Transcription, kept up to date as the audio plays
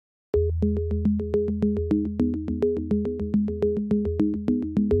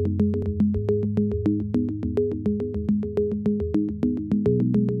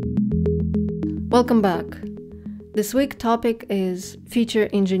Welcome back. This week's topic is feature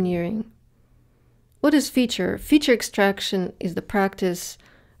engineering. What is feature? Feature extraction is the practice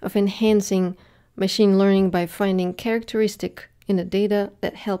of enhancing machine learning by finding characteristics in the data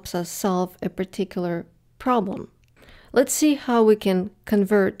that helps us solve a particular problem. Let's see how we can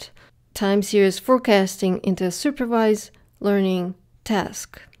convert time series forecasting into a supervised learning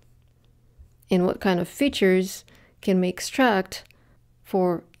task, and what kind of features can we extract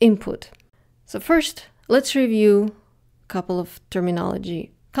for input. So first, let's review a couple of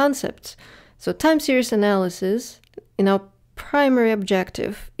terminology concepts. So time series analysis, and our primary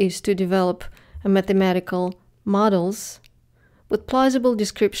objective is to develop a mathematical models with plausible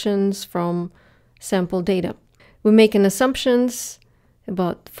descriptions from sample data. We make an assumptions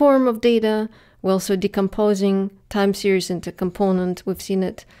about form of data. We're also decomposing time series into components. We've seen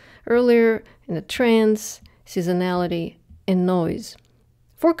it earlier in the trends, seasonality, and noise.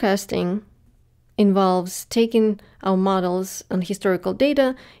 Forecasting involves taking our models on historical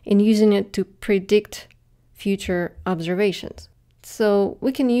data and using it to predict future observations. So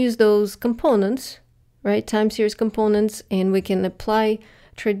we can use those components, right, time series components, and we can apply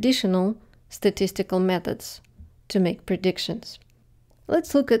traditional statistical methods to make predictions.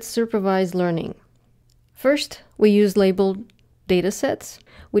 Let's look at supervised learning. First, we use labeled data sets.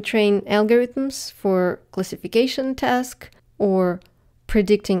 We train algorithms for classification tasks or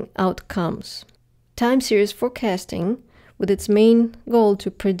predicting outcomes. Time series forecasting, with its main goal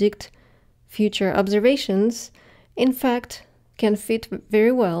to predict future observations, in fact, can fit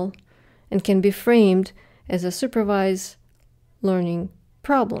very well and can be framed as a supervised learning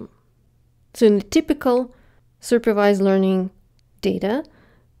problem. So in the typical supervised learning data,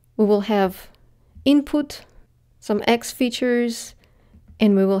 we will have input, some X features,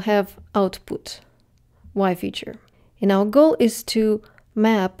 and we will have output, Y feature. And our goal is to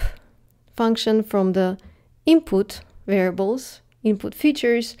map function from the input variables, input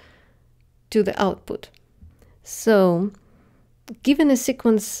features, to the output. So, given a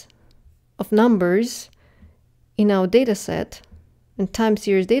sequence of numbers in our dataset, and time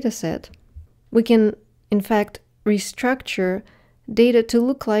series dataset, we can, in fact, restructure data to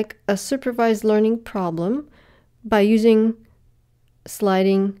look like a supervised learning problem by using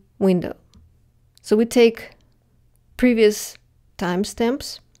sliding window. So we take previous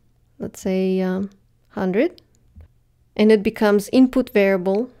timestamps, let's say 100, and it becomes input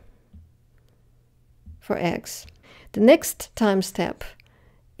variable for X. The next time step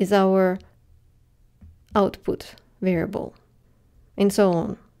is our output variable, and so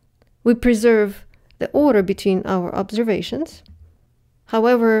on. We preserve the order between our observations.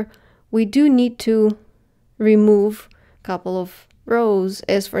 However, we do need to remove a couple of rows,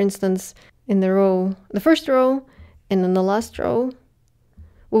 as for instance, in the first row and in the last row,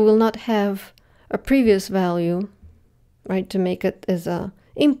 we will not have a previous value, right, to make it as a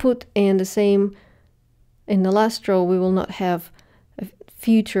input, and the same in the last row, we will not have a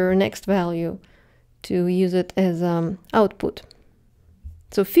future next value to use it as output.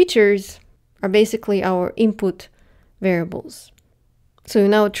 So features are basically our input variables. So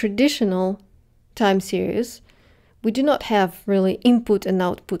in our traditional time series, we do not have really input and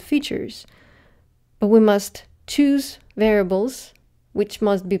output features, but we must choose variables which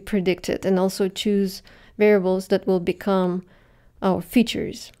must be predicted, and also choose variables that will become our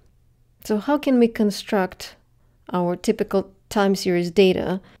features. So how can we construct our typical time series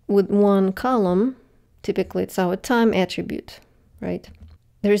data with one column? Typically it's our time attribute, right?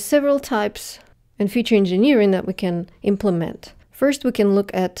 There are several types in feature engineering that we can implement. First, we can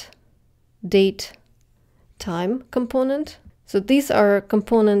look at date time component. So these are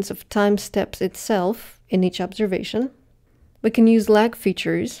components of time steps itself in each observation. We can use lag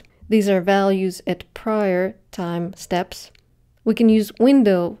features. These are values at prior time steps. We can use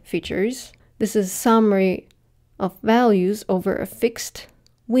window features. This is a summary of values over a fixed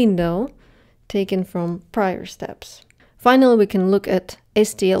window taken from prior steps. Finally, we can look at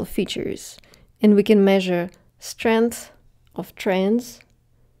STL features, and we can measure strength of trends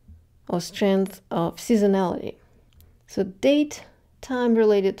or strength of seasonality. So date time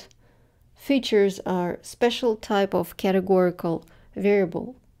related features are special type of categorical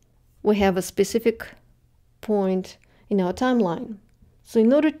variable. We have a specific point in our timeline. So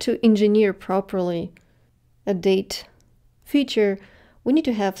in order to engineer properly a date feature, we need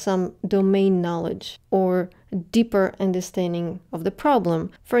to have some domain knowledge or a deeper understanding of the problem.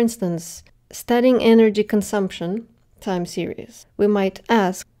 For instance, studying energy consumption time series, we might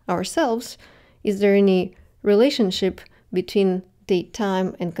ask ourselves, is there any relationship between date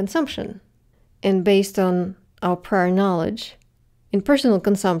time and consumption? And based on our prior knowledge, in personal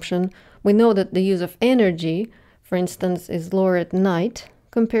consumption, We know that the use of energy, for instance, is lower at night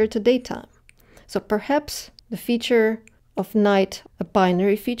compared to daytime. So perhaps the feature of night, a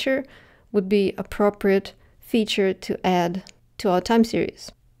binary feature, would be appropriate feature to add to our time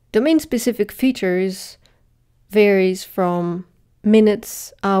series. Domain-specific features varies from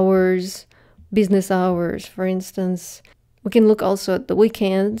minutes, hours, business hours, for instance. We can look also at the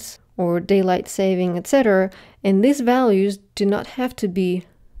weekends or daylight saving, etc. And these values do not have to be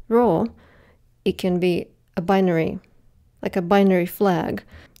raw. It can be a binary, like a binary flag.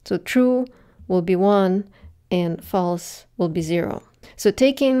 So true will be 1 and false will be 0. So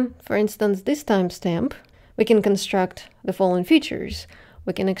taking, for instance, this timestamp, we can construct the following features.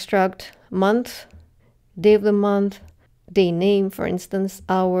 We can extract month, day of the month, day name, for instance,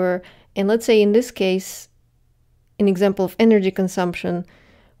 hour, and let's say in this case, an example of energy consumption,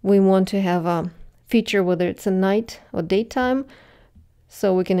 we want to have a feature whether it's a night or daytime,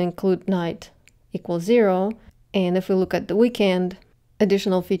 so we can include night equals 0, and if we look at the weekend,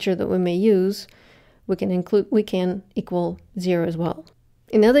 additional feature that we may use, we can include weekend equal 0 as well.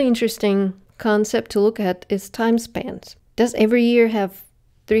 Another interesting concept to look at is time spans. Does every year have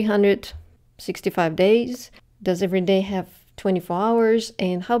 365 days? Does every day have 24 hours?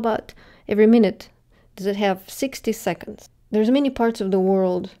 And how about every minute? Does it have 60 seconds? There's many parts of the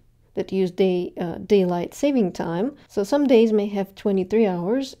world that use daylight saving time. So some days may have 23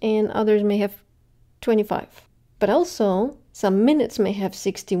 hours and others may have 25. But also some minutes may have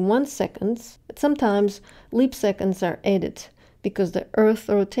 61 seconds. But sometimes leap seconds are added because the Earth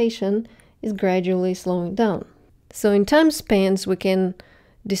rotation is gradually slowing down. So in time spans, we can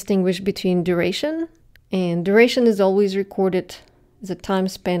distinguish between duration, and duration is always recorded as a time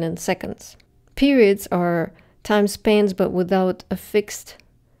span in seconds. Periods are time spans but without a fixed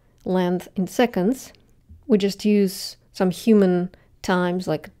length in seconds. We just use some human times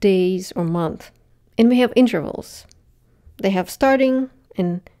like days or month. And we have intervals. They have starting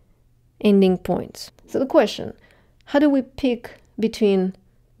and ending points. So the question, how do we pick between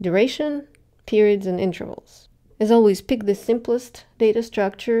duration, periods, and intervals? As always, pick the simplest data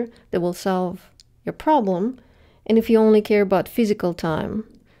structure that will solve your problem. And if you only care about physical time,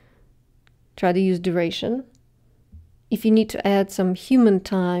 try to use duration. If you need to add some human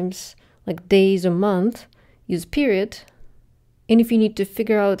times, like days or month, use period. And if you need to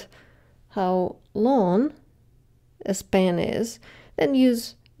figure out how long a span is, then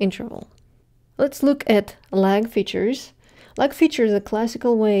use interval. Let's look at lag features. Lag feature is a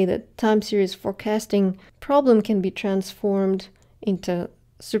classical way that time series forecasting problem can be transformed into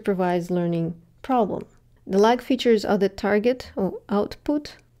supervised learning problem. The lag features are the target or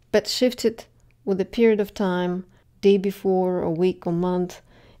output, but shifted with a period of time, day before, a week or month.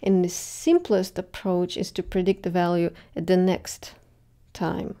 And the simplest approach is to predict the value at the next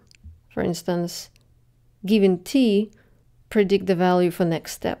time. For instance, given t, predict the value for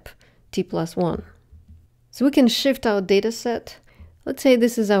next step, t plus 1. So we can shift our data set. Let's say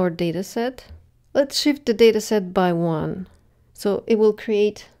this is our data set. Let's shift the data set by 1. So it will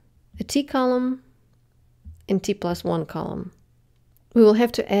create a t column and t plus 1 column. We will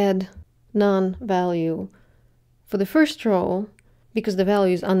have to add non-value for the first row because the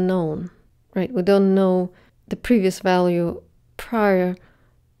value is unknown, right? We don't know the previous value prior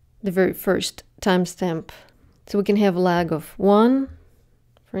the very first timestamp. So we can have a lag of 1,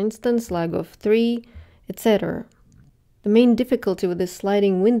 for instance, lag of 3, etc. The main difficulty with this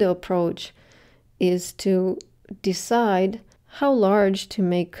sliding window approach is to decide how large to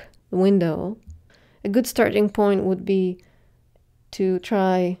make the window. A good starting point would be to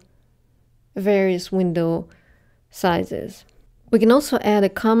try various window sizes. We can also add a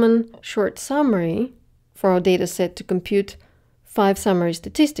common short summary for our data set to compute 5 summary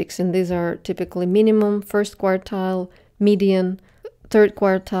statistics, and these are typically minimum, first quartile, median, third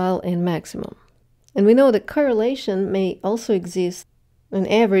quartile, and maximum. And we know that correlation may also exist, and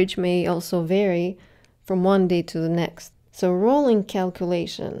average may also vary from one day to the next. So rolling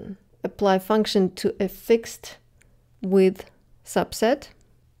calculation, apply function to a fixed width subset,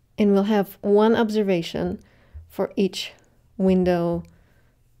 and we'll have one observation for each window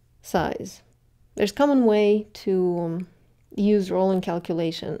size. There's a common way to use rolling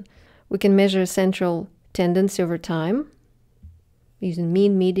calculation. We can measure central tendency over time, using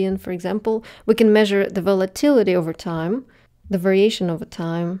mean, median, for example. We can measure the volatility over time, the variation over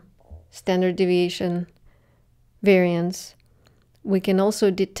time, standard deviation, variance. We can also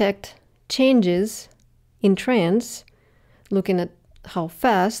detect changes in trends, looking at how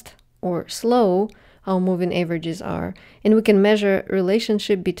fast or slow our moving averages are. And we can measure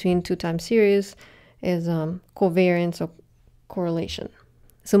relationship between two time series as covariance or correlation.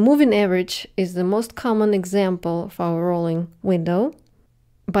 So moving average is the most common example of our rolling window.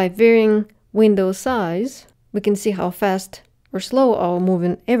 By varying window size, we can see how fast or slow our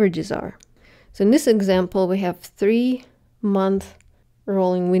moving averages are. So in this example, we have 3-month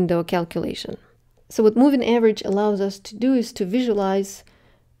rolling window calculation. So what moving average allows us to do is to visualize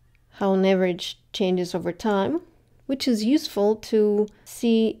how an average changes over time, which is useful to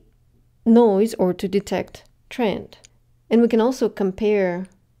see noise or to detect trend. And we can also compare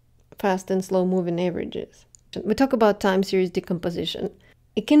fast and slow moving averages. We talk about time series decomposition.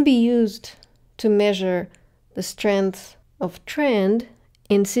 It can be used to measure the strength of trend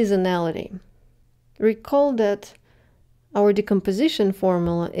in seasonality. Recall that our decomposition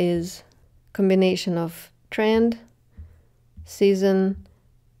formula is a combination of trend, season,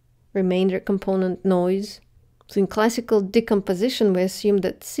 remainder component, noise. So in classical decomposition, we assume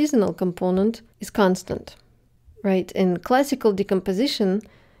that seasonal component is constant, right? And classical decomposition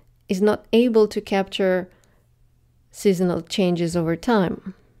is not able to capture seasonal changes over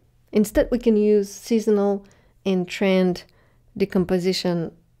time. Instead, we can use seasonal and trend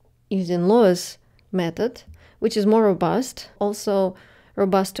decomposition using Lewis method, which is more robust, also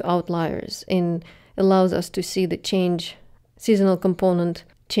robust to outliers, and allows us to see the seasonal component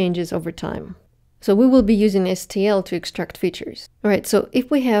changes over time. So we will be using STL to extract features. All right, so if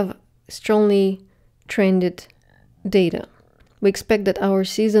we have strongly trended data, we expect that our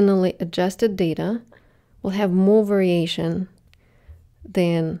seasonally adjusted data will have more variation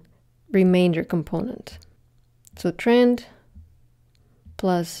than remainder component. So trend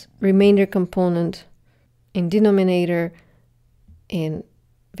plus remainder component in denominator and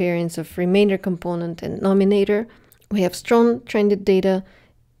variance of remainder component and nominator. We have strong trended data,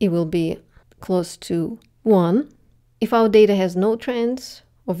 it will be close to 1. If our data has no trends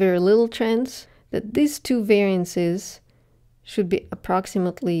or very little trends, that these two variances should be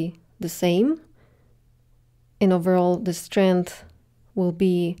approximately the same, and overall the strength will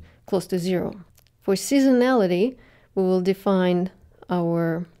be close to 0. For seasonality, we will define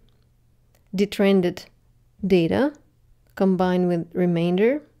our detrended data combined with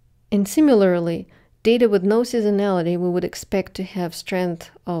remainder, and similarly, data with no seasonality we would expect to have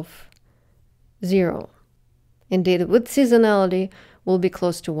strength of 0, and data with seasonality will be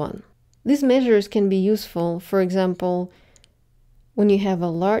close to 1. These measures can be useful, for example, when you have a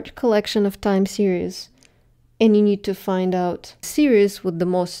large collection of time series and you need to find out series with the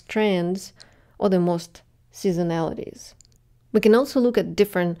most trends or the most seasonalities. We can also look at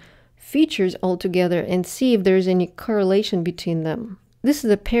different features altogether and see if there's any correlation between them. This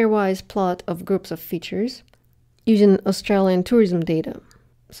is a pairwise plot of groups of features using Australian tourism data.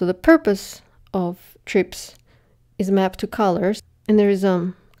 So the purpose of trips is mapped to colors, and there is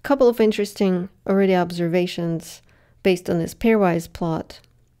a couple of interesting already observations based on this pairwise plot.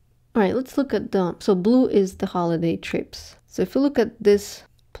 All right, let's look at so blue is the holiday trips. So if you look at this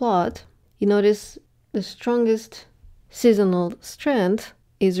plot, you notice the strongest seasonal strength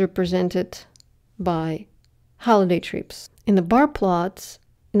is represented by holiday trips. In the bar plots,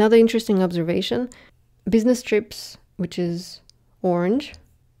 another interesting observation, business trips, which is orange,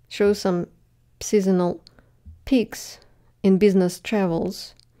 shows some seasonal peaks in business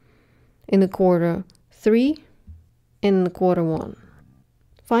travels in the quarter 3 and in the quarter 1.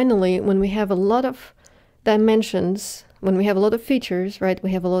 Finally, when we have a lot of dimensions, when we have a lot of features, right,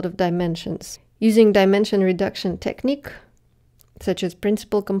 we have a lot of dimensions. Using dimension reduction technique, such as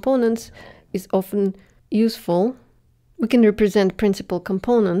principal components, is often useful. We can represent principal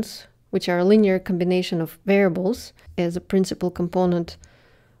components, which are a linear combination of variables, as a principal component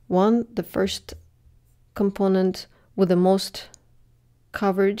 1, the first component with the most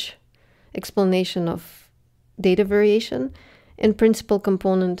coverage explanation of data variation, and principal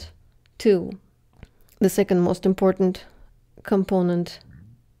component 2, the second most important component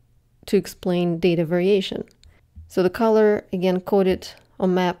to explain data variation. So the color, again, coded or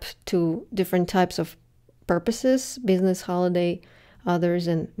mapped to different types of purposes, business, holiday, others,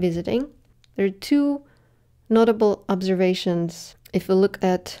 and visiting. There are two notable observations. If we look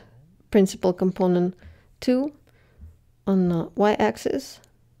at principal component 2 on the y-axis,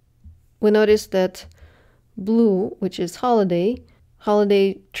 we notice that blue, which is holiday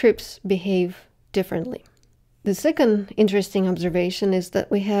trips behave differently. The second interesting observation is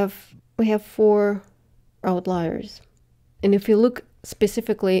that we have 4 outliers. And if you look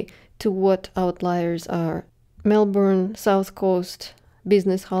specifically to what outliers are, Melbourne, South Coast,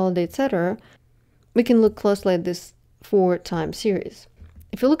 business, holiday, etc., we can look closely at this 4 time series.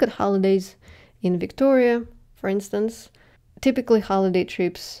 If you look at holidays in Victoria, for instance, typically holiday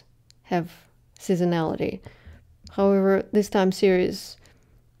trips have seasonality. However, this time series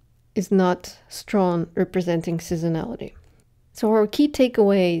is not strong representing seasonality. So our key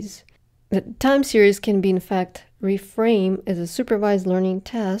takeaways: that time series can be in fact reframed as a supervised learning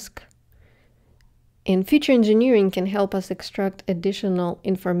task, and feature engineering can help us extract additional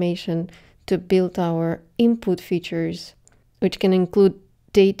information to build our input features, which can include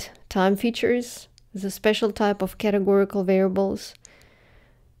date time features as a special type of categorical variables.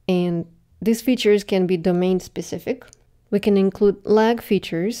 And these features can be domain specific. We can include lag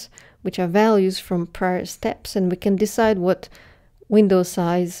features, which are values from prior steps, and we can decide what window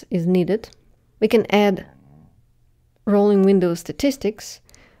size is needed. We can add rolling window statistics,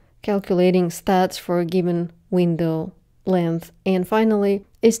 calculating stats for a given window length. And finally,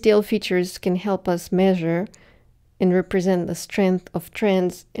 STL features can help us measure and represent the strength of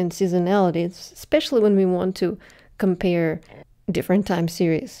trends and seasonalities, especially when we want to compare different time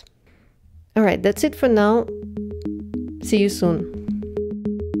series. All right, that's it for now. See you soon.